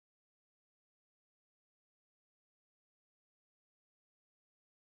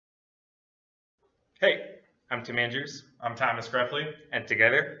Hey, I'm Tim Andrews. I'm Thomas Greffley, And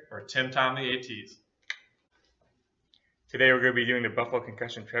together, or Tom the ATs. today we're going to be doing the Buffalo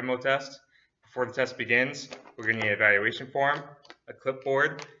Concussion Treadmill Test. Before the test begins, we're going to need an evaluation form, a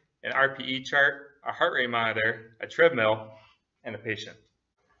clipboard, an RPE chart, a heart rate monitor, a treadmill, and a patient.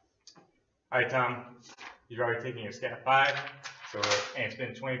 All right, Tom, you've already taken your Scat 5, and it's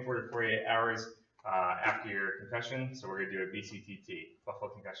been 24 to 48 hours after your concussion, so we're going to do a BCTT, Buffalo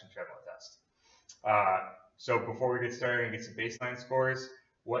Concussion Treadmill Test. So before we get started and get some baseline scores,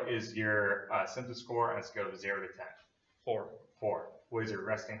 what is your symptom score on a scale of 0 to 10? 4. 4. What is your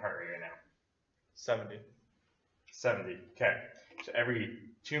resting heart rate right now? 70. 70. Okay. So every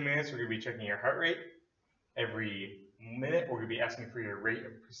 2 minutes, we're going to be checking your heart rate. Every minute, we're going to be asking for your rate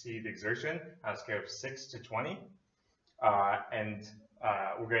of perceived exertion on a scale of 6 to 20. We're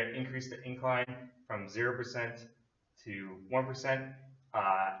going to increase the incline from 0% to 1%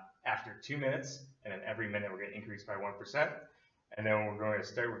 after 2 minutes. And then every minute, we're going to increase by 1%. And then we're going to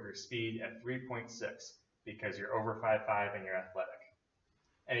start with your speed at 3.6 because you're over 5'5" and you're athletic.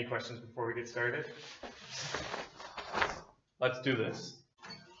 Any questions before we get started? Let's do this.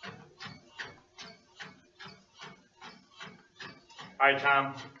 All right,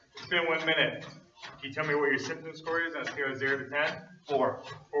 Tom, it's been 1 minute. Can you tell me what your symptom score is on a scale of 0 to 10? 4.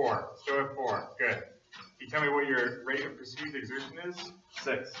 4. Still at 4. Good. Can you tell me what your rate of perceived exertion is?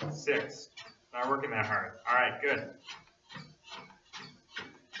 6. 6. Not working that hard. All right, good.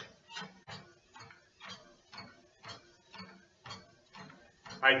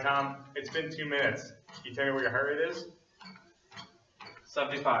 All right, Tom, it's been 2 minutes. Can you tell me what your heart rate is?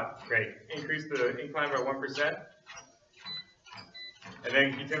 75. Great. Increase the incline by 1%. And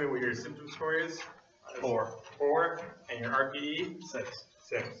then can you tell me what your symptom score is? 4. 4. And your RPE? 6.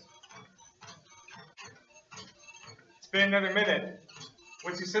 6. It's been another minute.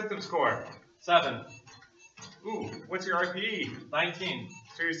 What's your symptom score? 7. Ooh, what's your RPE? 19.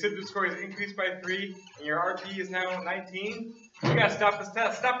 So your symptom score is increased by 3, and your RPE is now 19? You gotta stop this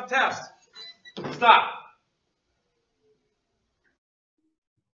test. Stop the test. Stop.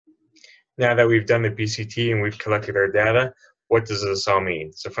 Now that we've done the BCT and we've collected our data, what does this all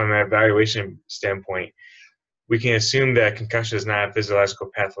mean? So from an evaluation standpoint, we can assume that concussion is not a physiological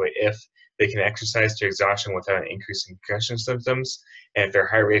pathway if they can exercise to exhaustion without an increase in concussion symptoms, and if their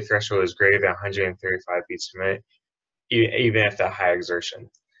heart rate threshold is greater than 135 beats per minute, even at the high exertion.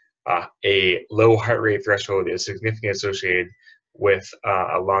 A low heart rate threshold is significantly associated with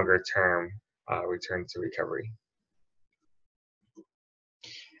a longer term return to recovery.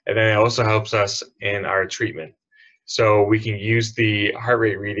 And then it also helps us in our treatment. So we can use the heart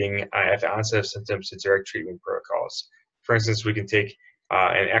rate reading at the onset of symptoms to direct treatment protocols. For instance, we can take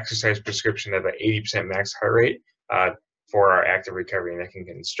an exercise prescription of an 80% max heart rate for our active recovery, and that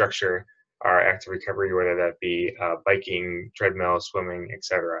can structure our active recovery, whether that be biking, treadmill, swimming,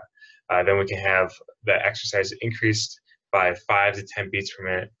 etc. Then we can have the exercise increased by 5 to 10 beats per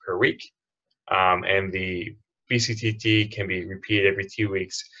minute per week. And the BCTT can be repeated every 2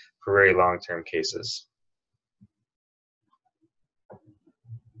 weeks for very long-term cases.